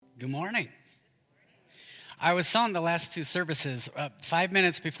Good morning. I was telling the last two services, 5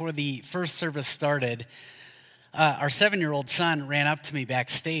 minutes before the first service started, our 7-year-old son ran up to me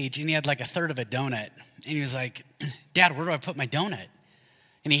backstage and he had like a third of a donut. And he was like, "Dad, where do I put my donut?"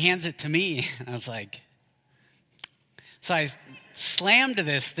 And he hands it to me. And I was like, so I slammed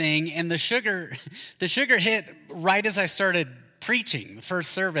this thing and the sugar hit right as I started preaching the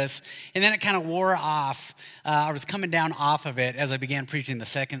first service, and then it kind of wore off. I was coming down off of it as I began preaching the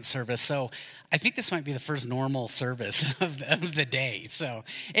second service. So I think this might be the first normal service of the day. So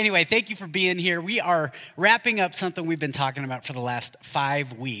anyway, thank you for being here. We are wrapping up something we've been talking about for the last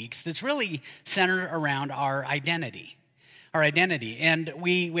 5 weeks that's really centered around our identity. And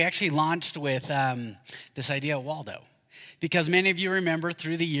we actually launched with this idea of Waldo. Because many of you remember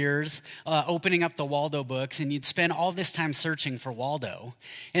through the years opening up the Waldo books, and you'd spend all this time searching for Waldo.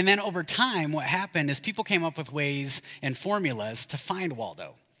 And then over time, what happened is people came up with ways and formulas to find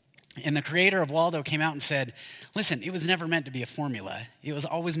Waldo. And the creator of Waldo came out and said, listen, it was never meant to be a formula. It was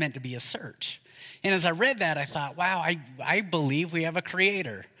always meant to be a search. And as I read that, I thought, wow, I believe we have a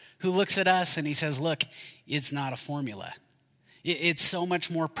creator who looks at us and he says, look, it's not a formula. It's so much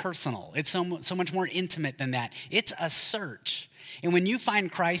more personal. It's so much more intimate than that. It's a search. And when you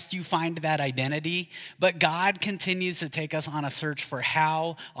find Christ, you find that identity. But God continues to take us on a search for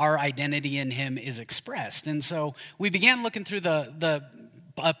how our identity in him is expressed. And so we began looking through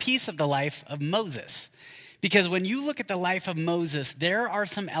a piece of the life of Moses. Because when you look at the life of Moses, there are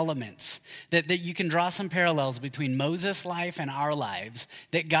some elements that you can draw some parallels between Moses' life and our lives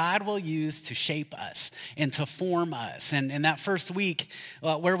that God will use to shape us and to form us. And in that first week,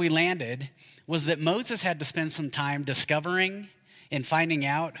 where we landed was that Moses had to spend some time discovering and finding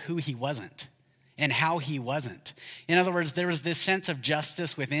out who he wasn't and how he wasn't. In other words, there was this sense of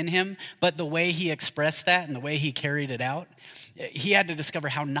justice within him, but the way he expressed that and the way he carried it out, he had to discover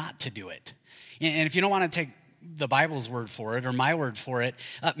how not to do it. And if you don't want to take the Bible's word for it or my word for it,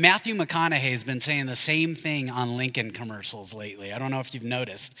 Matthew McConaughey has been saying the same thing on Lincoln commercials lately. I don't know if you've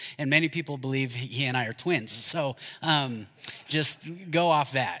noticed. And many people believe he and I are twins. So just go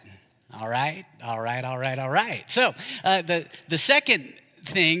off that. All right. So the second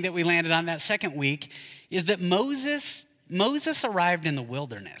thing that we landed on that second week is that Moses arrived in the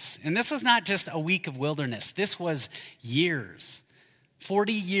wilderness. And this was not just a week of wilderness. This was years.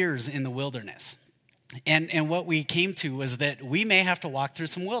 40 years in the wilderness. And what we came to was that we may have to walk through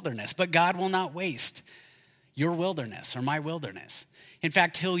some wilderness, but God will not waste your wilderness or my wilderness. In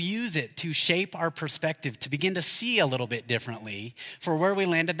fact, he'll use it to shape our perspective, to begin to see a little bit differently for where we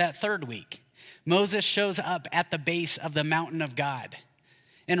landed that third week. Moses shows up at the base of the mountain of God.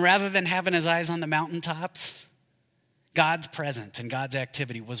 And rather than having his eyes on the mountaintops, God's presence and God's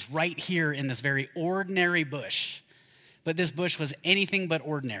activity was right here in this very ordinary bush. But this bush was anything but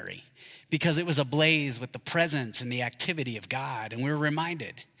ordinary because it was ablaze with the presence and the activity of God. And we were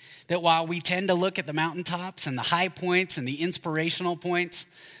reminded that while we tend to look at the mountaintops and the high points and the inspirational points,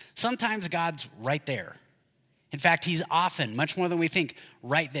 sometimes God's right there. In fact, he's often, much more than we think,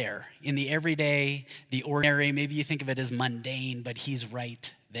 right there in the everyday, the ordinary. Maybe you think of it as mundane, but he's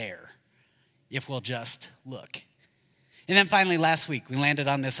right there if we'll just look. And then finally, last week, we landed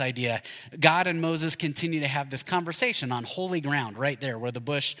on this idea. God and Moses continue to have this conversation on holy ground right there where the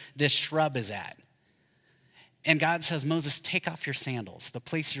bush, this shrub is at. And God says, Moses, take off your sandals. The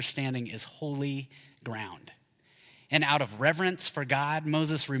place you're standing is holy ground. And out of reverence for God,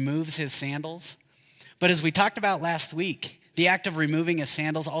 Moses removes his sandals. But as we talked about last week, the act of removing his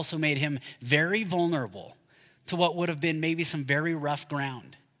sandals also made him very vulnerable to what would have been maybe some very rough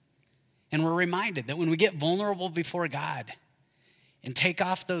ground. And we're reminded that when we get vulnerable before God and take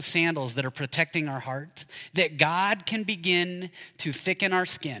off those sandals that are protecting our heart, that God can begin to thicken our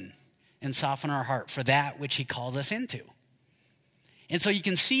skin and soften our heart for that which he calls us into. And so you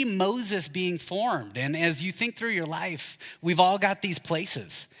can see Moses being formed. And as you think through your life, we've all got these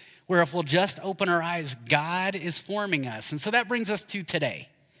places where if we'll just open our eyes, God is forming us. And so that brings us to today,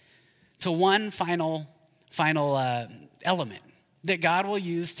 to one final element that God will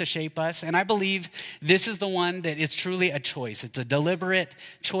use to shape us. And I believe this is the one that is truly a choice. It's a deliberate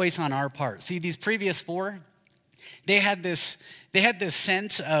choice on our part. See, these previous four, they had this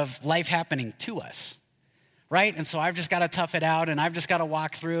sense of life happening to us, right? And so I've just got to tough it out and I've just got to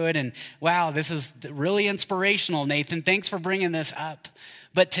walk through it. And wow, this is really inspirational, Nathan. Thanks for bringing this up.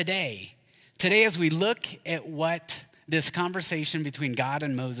 But today as we look at what this conversation between God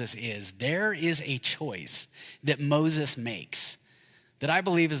and Moses is, there is a choice that Moses makes that I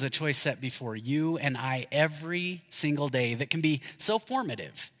believe is a choice set before you and I every single day that can be so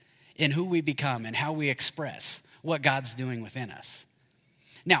formative in who we become and how we express what God's doing within us.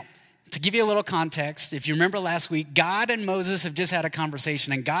 Now, to give you a little context, if you remember last week, God and Moses have just had a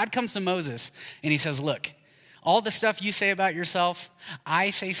conversation, and God comes to Moses and he says, look, all the stuff you say about yourself, I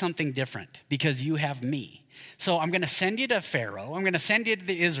say something different because you have me. So I'm going to send you to Pharaoh, I'm going to send you to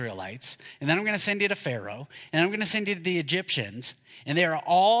the Israelites, and then I'm going to send you to Pharaoh, and I'm going to send you to the Egyptians, and they are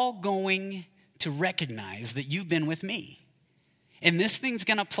all going to recognize that you've been with me. And this thing's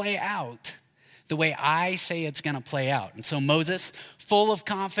going to play out the way I say it's going to play out. And so Moses, full of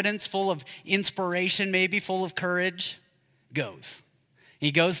confidence, full of inspiration, maybe full of courage, goes.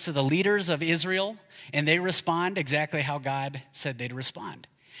 He goes to the leaders of Israel, and they respond exactly how God said they'd respond.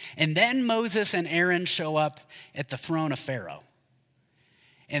 And then Moses and Aaron show up at the throne of Pharaoh.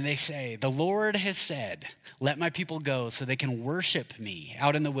 And they say, the Lord has said, let my people go so they can worship me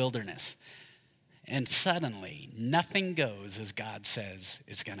out in the wilderness. And suddenly, nothing goes as God says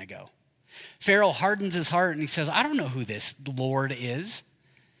it's going to go. Pharaoh hardens his heart and he says, I don't know who this Lord is.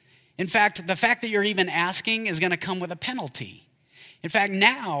 In fact, the fact that you're even asking is going to come with a penalty. In fact,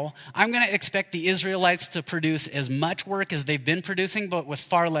 now I'm going to expect the Israelites to produce as much work as they've been producing, but with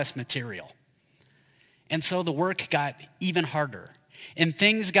far less material. And so the work got even harder. And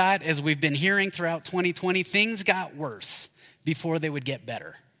things got, as we've been hearing throughout 2020, things got worse before they would get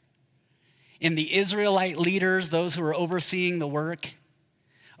better. And the Israelite leaders, those who are overseeing the work,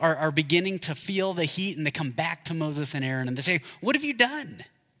 are beginning to feel the heat, and they come back to Moses and Aaron and they say, what have you done?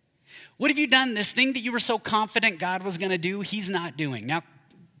 What have you done? This thing that you were so confident God was going to do, he's not doing. Now,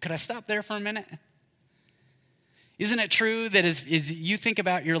 could I stop there for a minute? Isn't it true that as you think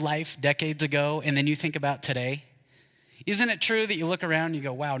about your life decades ago and then you think about today, isn't it true that you look around and you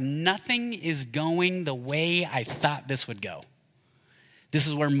go, wow, nothing is going the way I thought this would go? This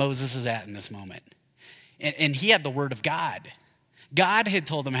is where Moses is at in this moment. And he had the word of God. God had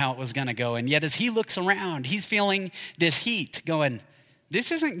told him how it was going to go. And yet as he looks around, he's feeling this heat going,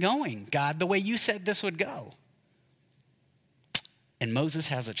 this isn't going, God, the way you said this would go. And Moses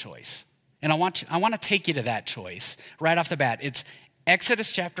has a choice. And I want to take you to that choice right off the bat. It's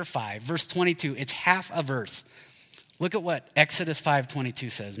Exodus chapter 5, verse 22. It's half a verse. Look at what Exodus 5:22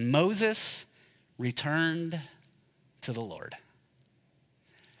 says. Moses returned to the Lord.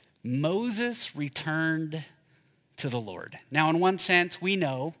 Moses returned to the Lord. Now, in one sense, we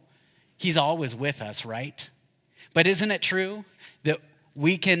know he's always with us, right? But isn't it true that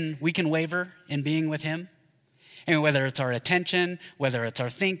we can waver in being with him? I mean, whether it's our attention, whether it's our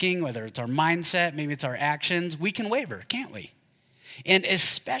thinking, whether it's our mindset, maybe it's our actions, we can waver, can't we? And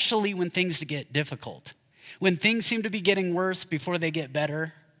especially when things get difficult. When things seem to be getting worse before they get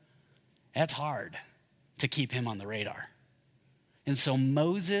better, that's hard to keep him on the radar. And so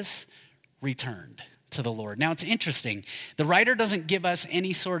Moses returned to the Lord. Now, it's interesting. The writer doesn't give us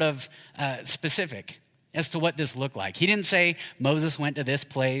any sort of specific as to what this looked like. He didn't say Moses went to this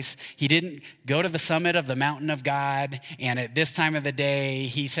place. He didn't go to the summit of the mountain of God, and at this time of the day,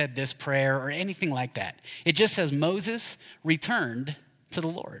 he said this prayer or anything like that. It just says Moses returned to the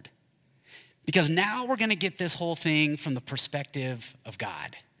Lord. Because now we're going to get this whole thing from the perspective of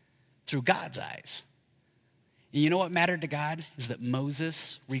God, through God's eyes. And you know what mattered to God is that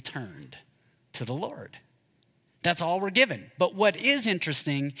Moses returned to the Lord. That's all we're given. But what is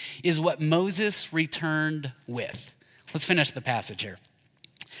interesting is what Moses returned with. Let's finish the passage here.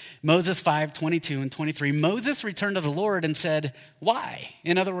 Moses 5:22 and 23. Moses returned to the Lord and said, why?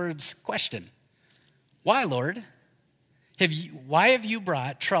 In other words, question. Why, Lord? Why have you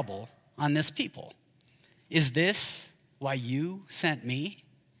brought trouble on this people? Is this why you sent me?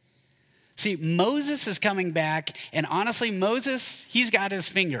 See, Moses is coming back, and honestly, Moses, he's got his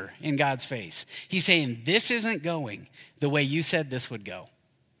finger in God's face. He's saying, this isn't going the way you said this would go.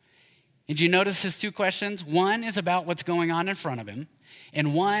 Did you notice his two questions? One is about what's going on in front of him,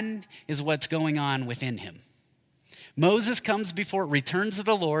 and one is what's going on within him. Moses returns to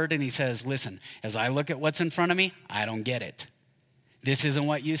the Lord, and he says, listen, as I look at what's in front of me, I don't get it. This isn't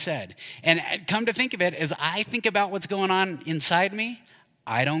what you said. And come to think of it, as I think about what's going on inside me,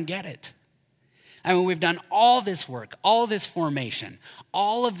 I don't get it. I mean, we've done all this work, all this formation,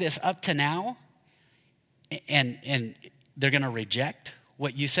 all of this up to now, and they're going to reject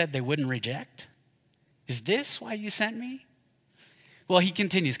what you said they wouldn't reject? Is this why you sent me? Well, he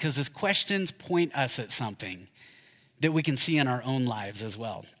continues, because his questions point us at something that we can see in our own lives as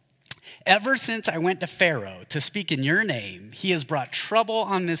well. Ever since I went to Pharaoh to speak in your name, he has brought trouble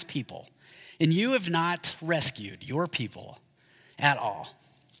on this people, and you have not rescued your people at all.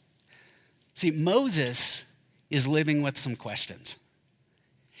 See, Moses is living with some questions.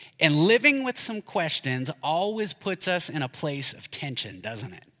 And living with some questions always puts us in a place of tension,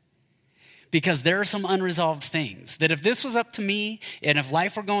 doesn't it? Because there are some unresolved things that if this was up to me and if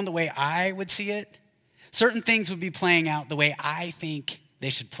life were going the way I would see it, certain things would be playing out the way I think they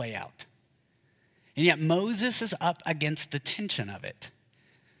should play out. And yet Moses is up against the tension of it.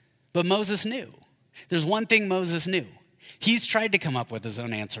 But Moses knew. There's one thing Moses knew. He's tried to come up with his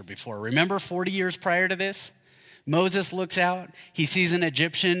own answer before. Remember 40 years prior to this? Moses looks out. He sees an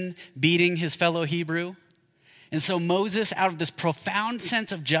Egyptian beating his fellow Hebrew. And so Moses, out of this profound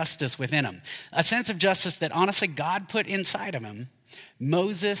sense of justice within him, a sense of justice that honestly God put inside of him,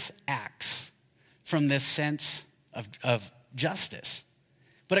 Moses acts from this sense of justice.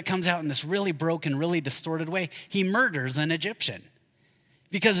 But it comes out in this really broken, really distorted way. He murders an Egyptian.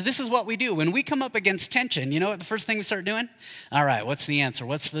 Because this is what we do. When we come up against tension, you know what the first thing we start doing? All right, what's the answer?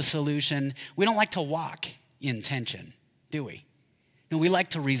 What's the solution? We don't like to walk in tension, do we? No, we like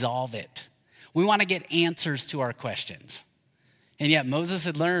to resolve it. We want to get answers to our questions. And yet Moses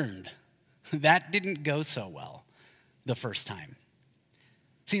had learned that didn't go so well the first time.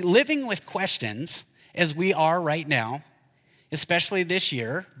 See, living with questions, as we are right now, especially this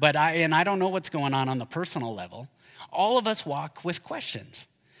year, but I don't know what's going on the personal level, all of us walk with questions.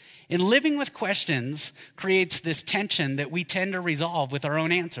 And living with questions creates this tension that we tend to resolve with our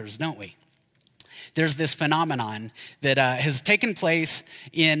own answers, don't we? There's this phenomenon that has taken place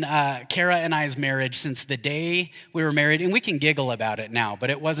in Kara and I's marriage since the day we were married, and we can giggle about it now, but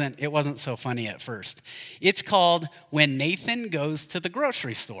it wasn't so funny at first. It's called When Nathan Goes to the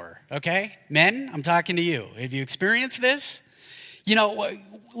Grocery Store, okay? Men, I'm talking to you. Have you experienced this? You know,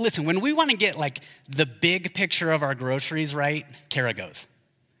 listen, when we want to get like the big picture of our groceries right, Kara goes,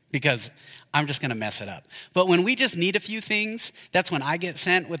 because I'm just going to mess it up. But when we just need a few things, that's when I get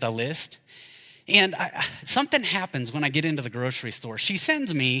sent with a list. And something happens when I get into the grocery store. She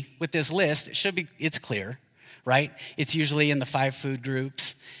sends me with this list. It's clear, right? It's usually in the 5 food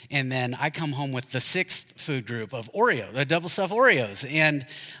groups. And then I come home with the 6th food group of Oreo, the double stuffed Oreos. And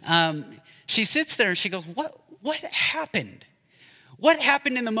she sits there and she goes, what happened? What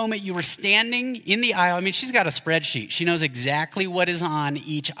happened in the moment you were standing in the aisle? I mean, she's got a spreadsheet. She knows exactly what is on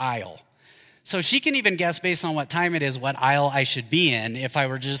each aisle. So she can even guess based on what time it is, what aisle I should be in if I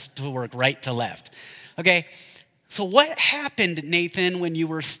were just to work right to left. Okay, so what happened, Nathan, when you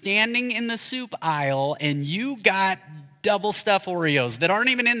were standing in the soup aisle and you got double stuffed Oreos that aren't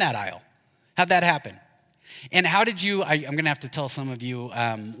even in that aisle? How'd that happen? And how did you, I'm going to have to tell some of you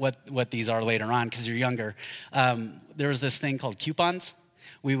what these are later on because you're younger. There was this thing called coupons.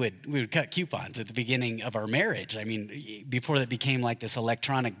 We would cut coupons at the beginning of our marriage. I mean, before that became like this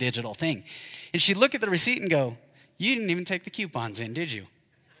electronic digital thing. And she'd look at the receipt and go, you didn't even take the coupons in, did you?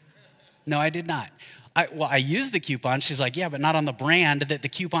 No, I did not. I used the coupon. She's like, yeah, but not on the brand that the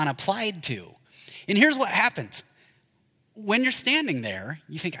coupon applied to. And here's what happens. When you're standing there,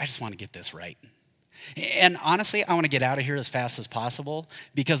 you think, I just want to get this right. And honestly, I want to get out of here as fast as possible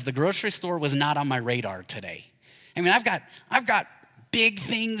because the grocery store was not on my radar today. I mean, I've got big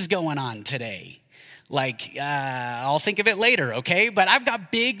things going on today. Like, I'll think of it later, okay? But I've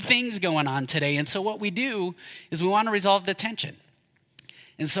got big things going on today. And so what we do is we want to resolve the tension.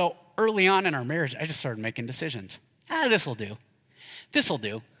 And so early on in our marriage, I just started making decisions. This'll do. This'll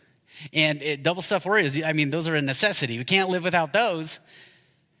do. And double stuffed Oreos, I mean, those are a necessity. We can't live without those.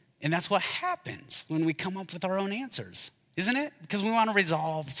 And that's what happens when we come up with our own answers, isn't it? Because we want to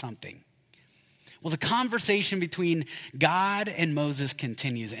resolve something. Well, the conversation between God and Moses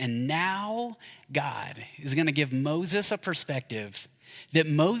continues. And now God is going to give Moses a perspective that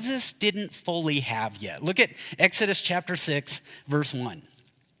Moses didn't fully have yet. Look at Exodus chapter 6, verse 1.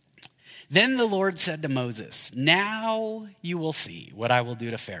 Then the Lord said to Moses, now you will see what I will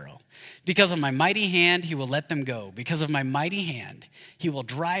do to Pharaoh. Because of my mighty hand, he will let them go. Because of my mighty hand, he will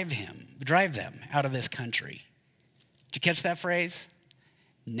drive them out of this country. Did you catch that phrase?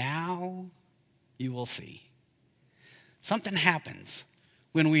 Now you will see. Something happens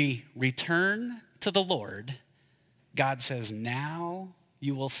when we return to the Lord. God says, now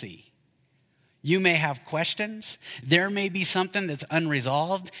you will see. You may have questions. There may be something that's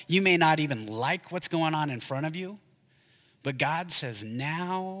unresolved. You may not even like what's going on in front of you. But God says,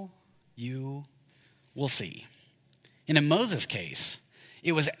 now you will see. And in Moses' case,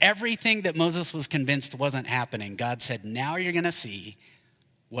 it was everything that Moses was convinced wasn't happening. God said, now you're going to see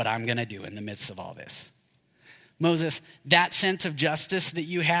what I'm going to do in the midst of all this. Moses, that sense of justice that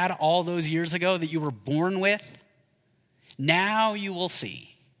you had all those years ago that you were born with, now you will see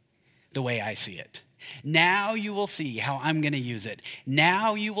the way I see it. Now you will see how I'm going to use it.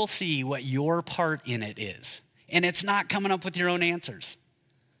 Now you will see what your part in it is. And it's not coming up with your own answers.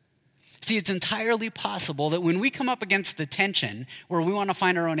 See, it's entirely possible that when we come up against the tension where we want to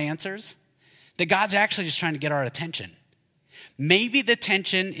find our own answers, that God's actually just trying to get our attention. Maybe the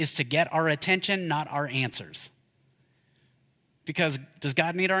tension is to get our attention, not our answers. Because does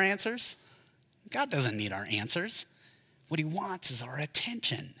God need our answers? God doesn't need our answers. What he wants is our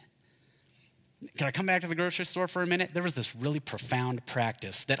attention. Can I come back to the grocery store for a minute? There was this really profound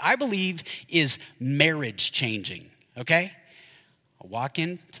practice that I believe is marriage changing, okay? I walk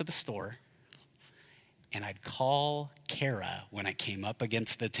into the store and I'd call Kara when I came up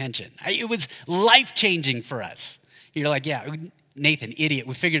against the tension. It was life-changing for us. You're like, yeah, Nathan, idiot,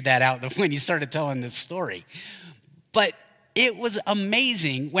 we figured that out when you started telling this story. But it was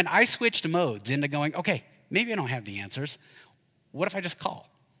amazing when I switched modes into going, okay, maybe I don't have the answers. What if I just call?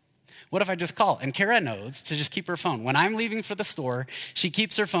 What if I just call? And Kara knows to just keep her phone. When I'm leaving for the store, she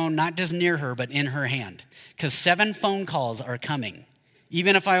keeps her phone not just near her, but in her hand. Because 7 phone calls are coming.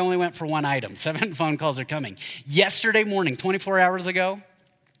 Even if I only went for one item, 7 phone calls are coming. Yesterday morning, 24 hours ago,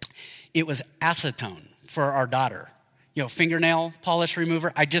 it was acetone for our daughter. Fingernail polish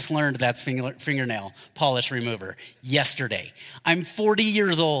remover. I just learned that's fingernail polish remover yesterday. I'm 40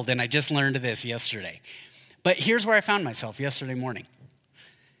 years old and I just learned this yesterday. But here's where I found myself yesterday morning.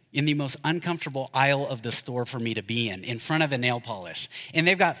 In the most uncomfortable aisle of the store for me to be in front of the nail polish. And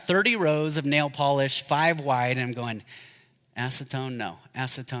they've got 30 rows of nail polish, 5 wide, and I'm going, acetone, no,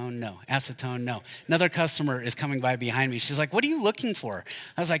 acetone, no, acetone, no. Another customer is coming by behind me. She's like, what are you looking for?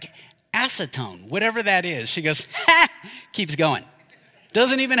 I was like, acetone, whatever that is. She goes, ha, keeps going.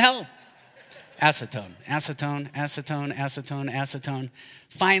 Doesn't even help. Acetone, acetone, acetone, acetone, acetone.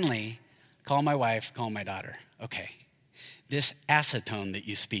 Finally, call my wife, call my daughter. Okay. This acetone that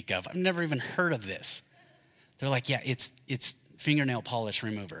you speak of, I've never even heard of this. They're like, yeah, it's fingernail polish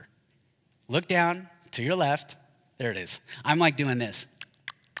remover. Look down to your left. There it is. I'm like doing this.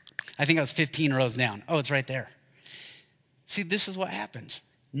 I think I was 15 rows down. Oh, it's right there. See, this is what happens.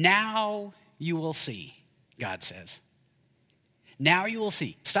 Now you will see, God says. Now you will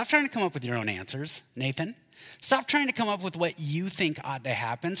see. Stop trying to come up with your own answers, Nathan. Stop trying to come up with what you think ought to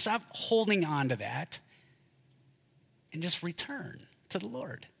happen. Stop holding on to that. And just return to the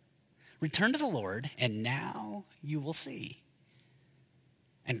Lord. Return to the Lord, and now you will see.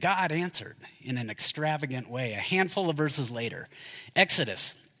 And God answered in an extravagant way a handful of verses later.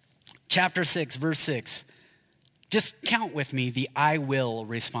 Exodus chapter 6, verse 6. Just count with me the I will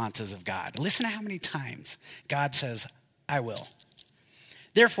responses of God. Listen to how many times God says, I will.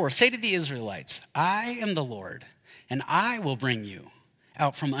 Therefore, say to the Israelites, I am the Lord, and I will bring you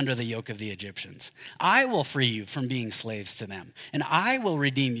out from under the yoke of the Egyptians. I will free you from being slaves to them, and I will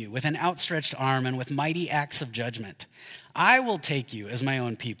redeem you with an outstretched arm and with mighty acts of judgment. I will take you as my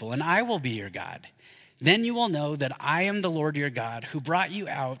own people, and I will be your God. Then you will know that I am the Lord your God, who brought you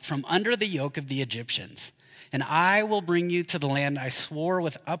out from under the yoke of the Egyptians. And I will bring you to the land I swore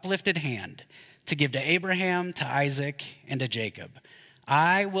with uplifted hand to give to Abraham, to Isaac, and to Jacob.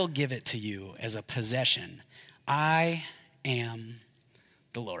 I will give it to you as a possession. I am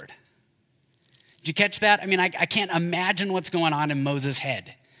the Lord. Did you catch that? I mean, I can't imagine what's going on in Moses'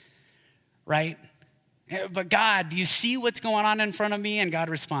 head, right? But God, do you see what's going on in front of me? And God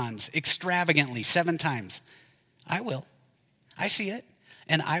responds extravagantly 7 times. I will. I see it,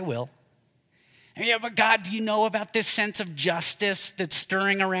 and I will. And yeah, but God, do you know about this sense of justice that's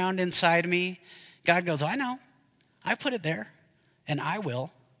stirring around inside me? God goes, I know. I put it there, and I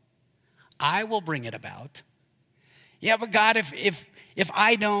will. I will bring it about. Yeah, but God, if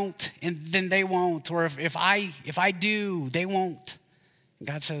I don't, and then they won't, or if I do, they won't. And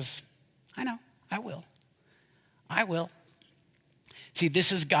God says, I know, I will. I will. See,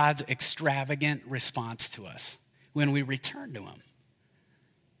 this is God's extravagant response to us when we return to him.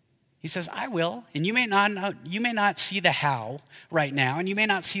 He says, I will, and you may not see the how right now, and you may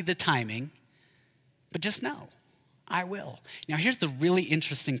not see the timing, but just know, I will. Now, here's the really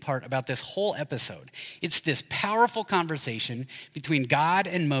interesting part about this whole episode. It's this powerful conversation between God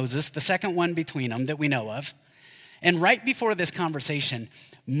and Moses, the second one between them that we know of. And right before this conversation,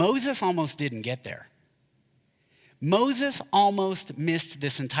 Moses almost didn't get there. Moses almost missed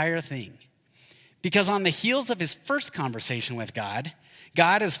this entire thing. Because on the heels of his first conversation with God,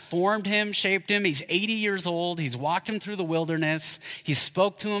 God has formed him, shaped him. He's 80 years old. He's walked him through the wilderness. He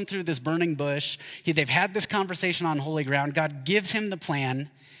spoke to him through this burning bush. They've had this conversation on holy ground. God gives him the plan,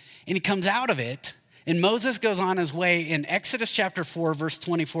 and he comes out of it. And Moses goes on his way in Exodus chapter 4, verse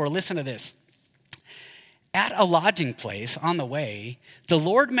 24. Listen to this. At a lodging place on the way, the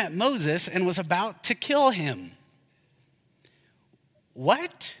Lord met Moses and was about to kill him.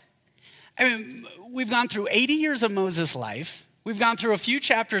 What? I mean, we've gone through 80 years of Moses' life. We've gone through a few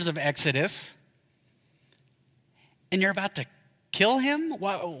chapters of Exodus, and you're about to Kill him?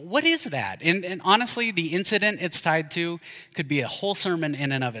 What is that? And honestly, the incident it's tied to could be a whole sermon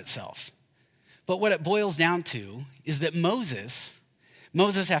in and of itself. But what it boils down to is that Moses,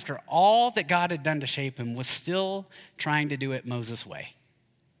 after all that God had done to shape him, was still trying to do it Moses' way.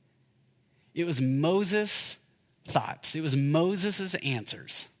 It was Moses' thoughts. It was Moses'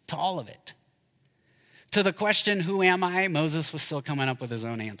 answers to all of it. To the question, who am I? Moses was still coming up with his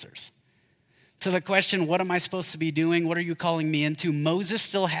own answers. To the question, what am I supposed to be doing? What are you calling me into? Moses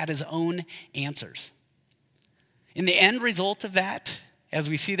still had his own answers. And the end result of that, as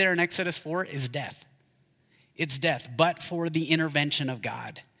we see there in Exodus 4, is death. It's death, but for the intervention of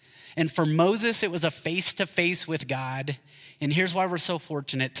God. And for Moses, it was a face-to-face with God. And here's why we're so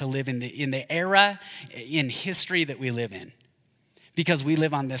fortunate to live in the era in history that we live in. Because we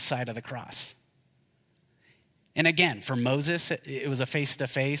live on this side of the cross. And again, for Moses, it was a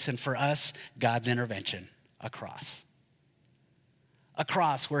face-to-face, and for us, God's intervention, a cross. A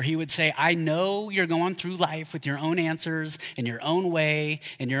cross where he would say, I know you're going through life with your own answers and your own way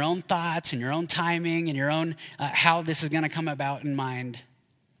and your own thoughts and your own timing and your own how this is going to come about in mind.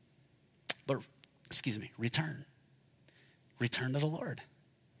 But, return. Return to the Lord.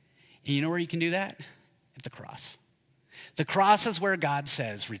 And you know where you can do that? At the cross. The cross is where God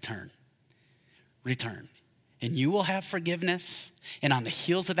says, return. Return. And you will have forgiveness. And on the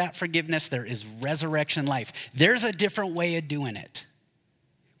heels of that forgiveness, there is resurrection life. There's a different way of doing it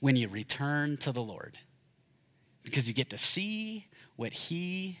when you return to the Lord. Because you get to see what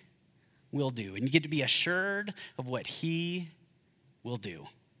he will do. And you get to be assured of what he will do.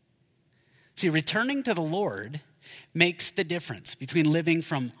 See, returning to the Lord makes the difference between living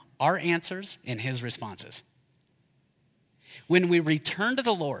from our answers and his responses. When we return to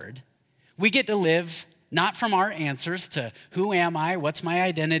the Lord, we get to live not from our answers to who am I, what's my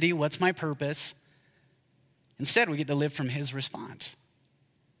identity, what's my purpose. Instead, we get to live from his response.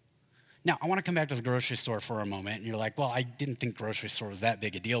 Now, I want to come back to the grocery store for a moment. And you're like, well, I didn't think grocery store was that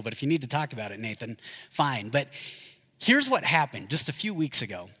big a deal. But if you need to talk about it, Nathan, fine. But here's what happened just a few weeks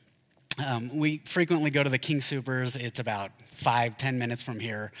ago. We frequently go to the King Soopers. It's about 5-10 minutes from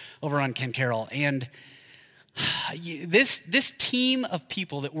here over on Ken Carroll. And this team of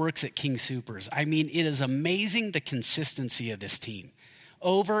people that works at King Soopers, I mean, it is amazing the consistency of this team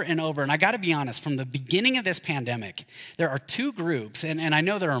over and over. And I got to be honest, from the beginning of this pandemic, there are two groups, and I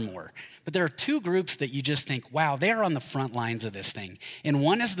know there are more, but there are two groups that you just think, wow, they are on the front lines of this thing. And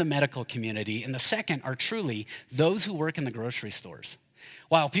one is the medical community, and the second are truly those who work in the grocery stores.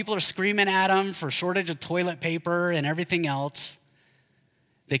 While people are screaming at them for shortage of toilet paper and everything else,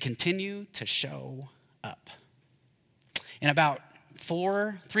 they continue to show up. And about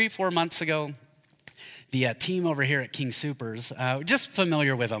 3-4 months ago, the team over here at King Soopers, just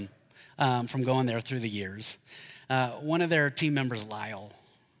familiar with them from going there through the years, one of their team members, Lyle,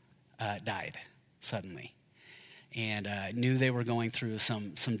 died suddenly. And knew they were going through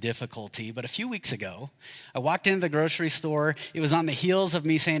some difficulty. But a few weeks ago, I walked into the grocery store. It was on the heels of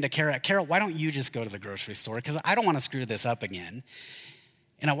me saying to Carol, why don't you just go to the grocery store? Because I don't want to screw this up again.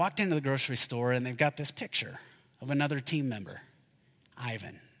 And I walked into the grocery store, and they've got this picture of another team member,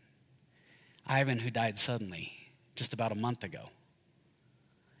 Ivan. Ivan, who died suddenly just about a month ago.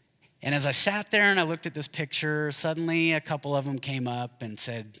 And as I sat there and I looked at this picture, suddenly a couple of them came up and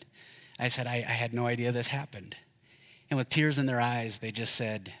said, I had no idea this happened. And with tears in their eyes, they just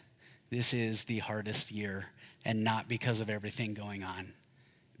said, this is the hardest year, and not because of everything going on,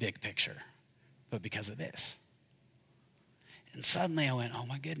 big picture, but because of this. And suddenly I went, oh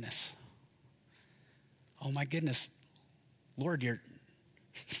my goodness. Oh my goodness. Lord,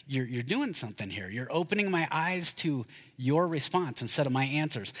 you're doing something here. You're opening my eyes to your response instead of my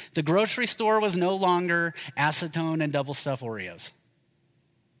answers. The grocery store was no longer acetone and double stuffed Oreos.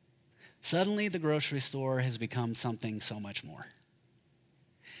 Suddenly, the grocery store has become something so much more.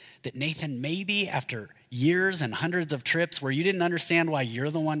 That Nathan, maybe after years and hundreds of trips where you didn't understand why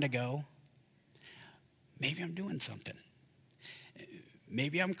you're the one to go, maybe I'm doing something.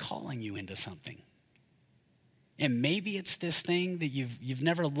 Maybe I'm calling you into something. And maybe it's this thing that you've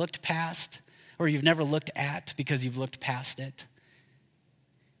never looked past or you've never looked at because you've looked past it.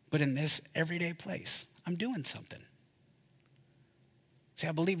 But in this everyday place, I'm doing something. See,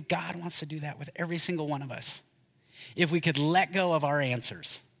 I believe God wants to do that with every single one of us. If we could let go of our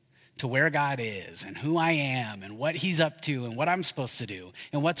answers to where God is and who I am and what he's up to and what I'm supposed to do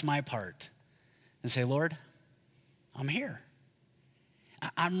and what's my part, and say, Lord, I'm here.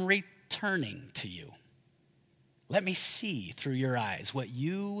 I'm returning to you. Let me see through your eyes what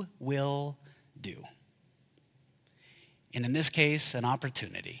you will do. And in this case, an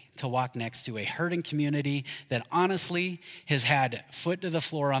opportunity to walk next to a hurting community that honestly has had foot to the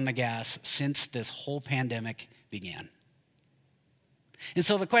floor on the gas since this whole pandemic began. And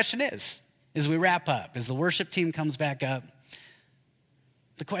so the question is, as we wrap up, as the worship team comes back up,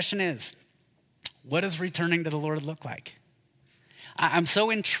 the question is, what does returning to the Lord look like? I'm so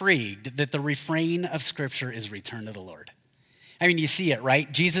intrigued that the refrain of Scripture is return to the Lord. I mean, you see it,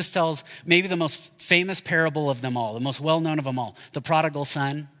 right? Jesus tells maybe the most famous parable of them all, the most well-known of them all, the prodigal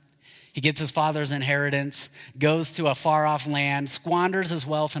son. He gets his father's inheritance, goes to a far-off land, squanders his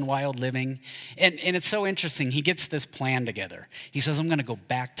wealth in wild living. And it's so interesting. He gets this plan together. He says, I'm going to go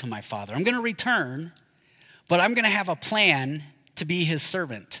back to my father. I'm going to return, but I'm going to have a plan to be his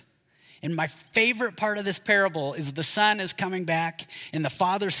servant. And my favorite part of this parable is the son is coming back, and the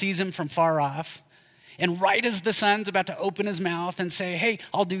father sees him from far off. And right as the son's about to open his mouth and say, hey,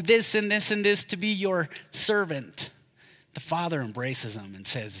 I'll do this and this and this to be your servant, the father embraces him and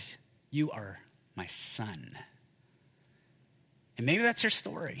says, you are my son. And maybe that's your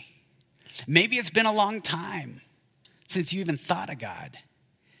story. Maybe it's been a long time since you even thought of God.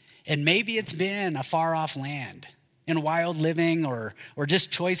 And maybe it's been a far-off land in wild living or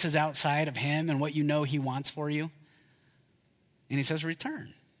just choices outside of him and what you know he wants for you. And he says,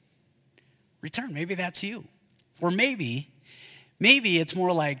 return. Return. Maybe that's you. Or maybe it's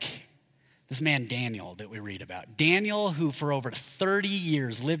more like this man Daniel that we read about. Daniel, who for over 30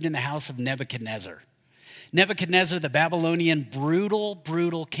 years lived in the house of Nebuchadnezzar. Nebuchadnezzar, the Babylonian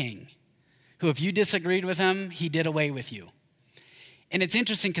brutal king, who if you disagreed with him, he did away with you. And it's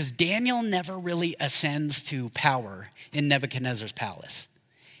interesting because Daniel never really ascends to power in Nebuchadnezzar's palace.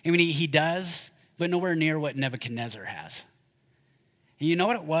 I mean, he does, but nowhere near what Nebuchadnezzar has. And you know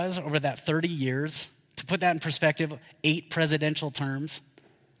what it was over that 30 years? To put that in perspective, 8 presidential terms.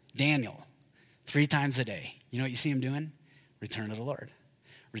 Daniel, 3 times a day. You know what you see him doing? Return to the Lord.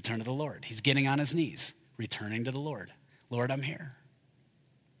 Return to the Lord. He's getting on his knees, returning to the Lord. Lord, I'm here.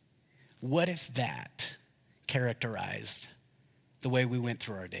 What if that characterized the way we went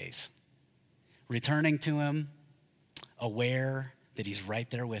through our days? Returning to him, aware that he's right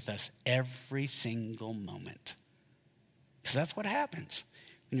there with us every single moment. Because that's what happens.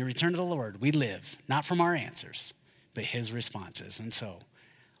 When you return to the Lord, we live, not from our answers, but his responses. And so,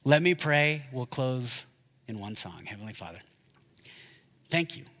 let me pray. We'll close in one song. Heavenly Father,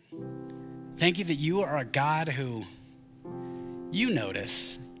 thank you. Thank you that you are a God who you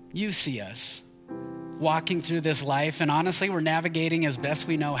notice, you see us walking through this life. And honestly, we're navigating as best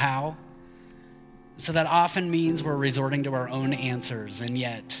we know how. So that often means we're resorting to our own answers. And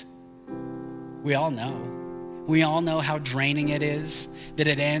yet, we all know. We all know how draining it is, that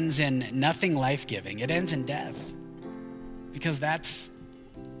it ends in nothing life-giving. It ends in death. Because that's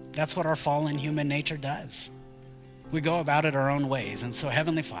what our fallen human nature does. We go about it our own ways. And so,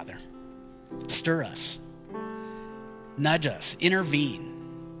 Heavenly Father, stir us, nudge us, intervene,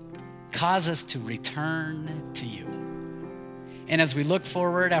 cause us to return to you. And as we look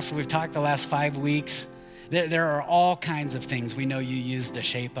forward, after we've talked the last 5 weeks, there are all kinds of things we know you use to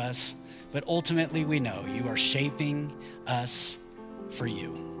shape us. But ultimately, we know you are shaping us for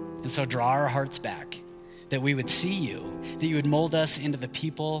you. And so draw our hearts back, that we would see you, that you would mold us into the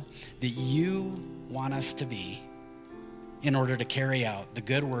people that you want us to be in order to carry out the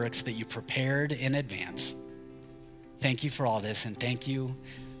good works that you prepared in advance. Thank you for all this, and thank you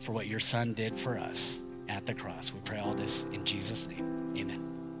for what your son did for us at the cross. We pray all this in Jesus' name. Amen.